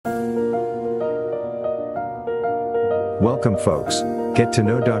Welcome folks. Get to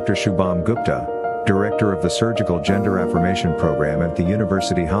know Dr. Shubham Gupta, Director of the Surgical Gender Affirmation Program at the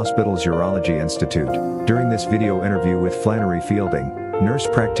University Hospital's Urology Institute, during this video interview with Flannery Fielding, nurse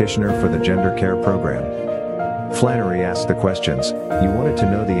practitioner for the Gender Care program. Flannery asked the questions you wanted to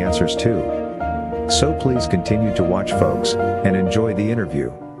know the answers to. So please continue to watch folks, and enjoy the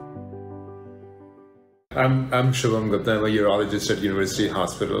interview. I'm Shubham Gupta. I'm a urologist at University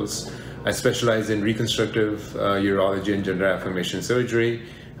Hospitals. I specialize in reconstructive urology and gender affirmation surgery.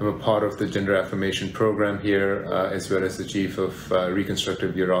 I'm a part of the gender affirmation program here, as well as the chief of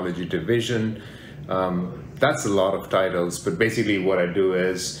reconstructive urology division. That's a lot of titles, but basically what I do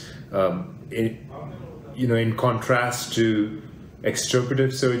is, in contrast to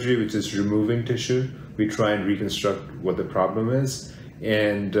extirpative surgery, which is removing tissue, we try and reconstruct what the problem is.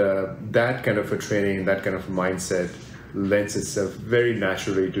 And that kind of a training, that kind of a mindset lends itself very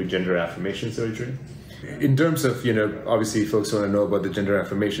naturally to gender affirmation surgery. In terms of, obviously folks want to know about the gender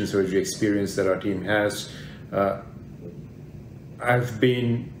affirmation surgery experience that our team has. I've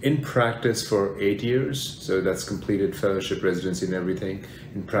been in practice for 8 years, so that's completed fellowship, residency and everything,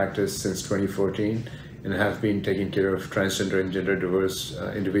 in practice since 2014, and have been taking care of transgender and gender diverse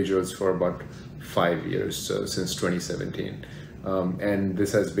individuals for about 5 years, so since 2017. And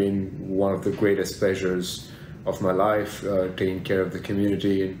this has been one of the greatest pleasures of my life, taking care of the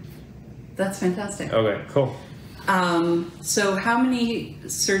community. That's fantastic. Okay, cool. So how many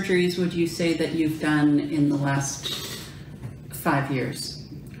surgeries would you say that you've done in the last 5 years,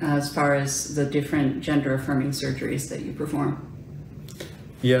 as far as the different gender affirming surgeries that you perform?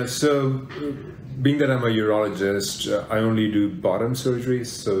 Yeah, so being that I'm a urologist, I only do bottom surgeries,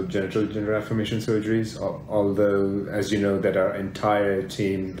 so genital gender affirmation surgeries, although, as you know, that our entire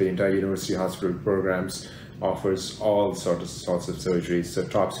team, the entire University Hospital programs, offers all sorts of surgeries, so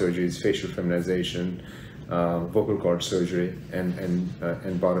top surgeries, facial feminization, vocal cord surgery, and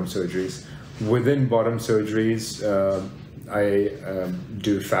bottom surgeries. Within bottom surgeries, I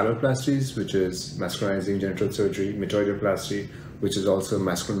do phalloplasties, which is masculinizing genital surgery, metoidoplasty, which is also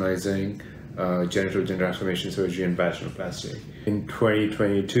masculinizing genital gender affirmation surgery, and vaginoplasty. In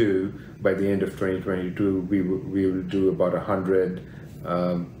 2022, by the end of 2022, we will do about 100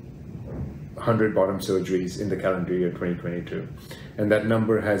 bottom surgeries in the calendar year 2022. And that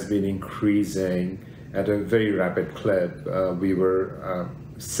number has been increasing at a very rapid clip. We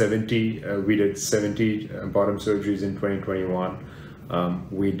did 70 bottom surgeries in 2021.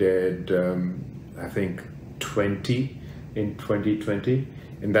 We did, I think, 20 in 2020.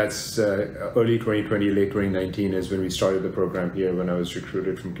 And that's early 2020, late 2019 is when we started the program here, when I was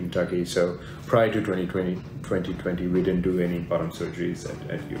recruited from Kentucky. So prior to 2020, we didn't do any bottom surgeries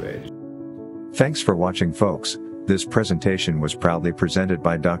at UH. Thanks for watching folks. This presentation was proudly presented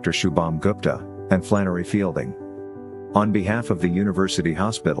by Dr. Shubham Gupta and Flannery Fielding, on behalf of the University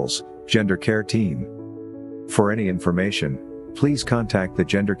Hospital's Gender Care team. For any information, please contact the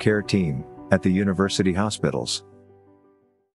Gender Care team at the University Hospitals.